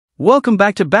Welcome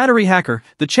back to Battery Hacker,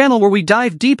 the channel where we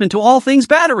dive deep into all things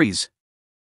batteries.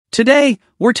 Today,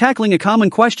 we're tackling a common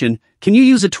question: can you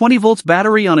use a 20 volts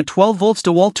battery on a 12 volts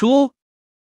Dewalt tool?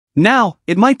 Now,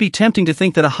 it might be tempting to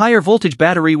think that a higher voltage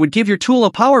battery would give your tool a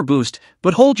power boost,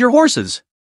 but hold your horses.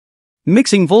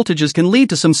 Mixing voltages can lead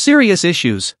to some serious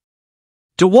issues.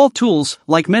 Dewalt tools,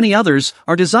 like many others,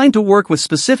 are designed to work with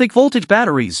specific voltage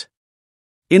batteries.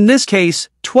 In this case,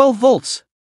 12 volts.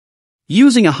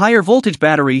 Using a higher voltage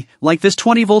battery, like this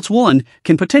 20 volts one,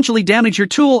 can potentially damage your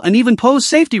tool and even pose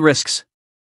safety risks.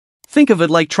 Think of it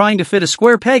like trying to fit a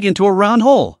square peg into a round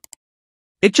hole.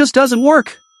 It just doesn't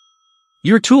work.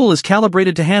 Your tool is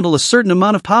calibrated to handle a certain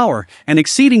amount of power, and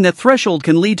exceeding that threshold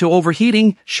can lead to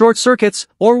overheating, short circuits,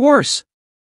 or worse.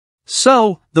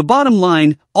 So, the bottom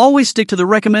line, always stick to the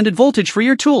recommended voltage for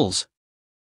your tools.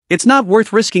 It's not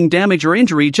worth risking damage or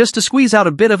injury just to squeeze out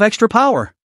a bit of extra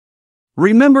power.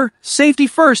 Remember, safety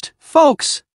first,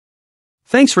 folks.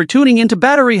 Thanks for tuning in to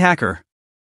Battery Hacker.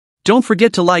 Don't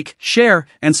forget to like, share,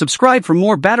 and subscribe for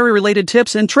more battery-related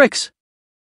tips and tricks.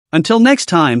 Until next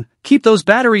time, keep those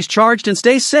batteries charged and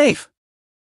stay safe.